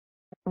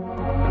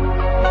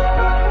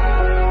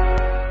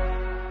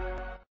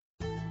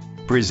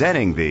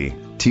Presenting the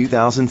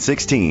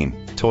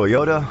 2016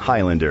 Toyota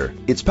Highlander.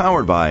 It's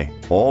powered by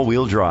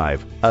all-wheel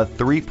drive, a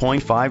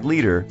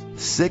 3.5-liter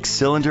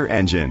six-cylinder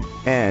engine,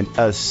 and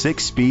a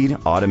 6-speed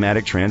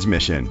automatic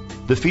transmission.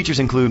 The features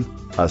include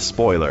a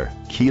spoiler,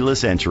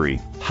 keyless entry,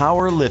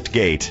 power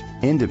liftgate,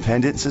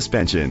 independent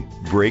suspension,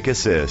 brake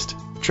assist,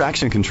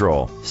 traction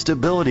control,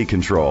 stability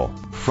control,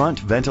 front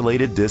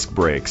ventilated disc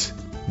brakes,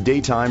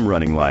 daytime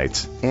running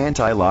lights,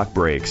 anti-lock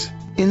brakes.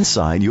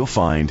 Inside you'll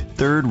find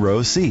third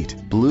row seat,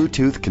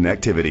 Bluetooth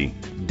connectivity,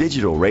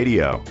 digital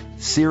radio,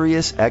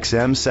 Sirius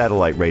XM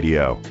satellite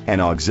radio,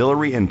 and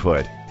auxiliary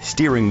input,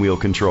 steering wheel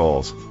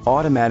controls,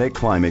 automatic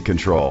climate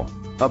control,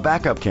 a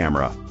backup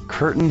camera,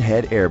 curtain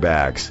head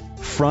airbags,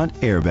 front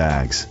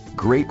airbags.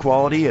 Great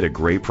quality at a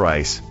great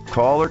price.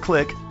 Call or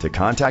click to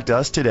contact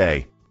us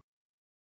today.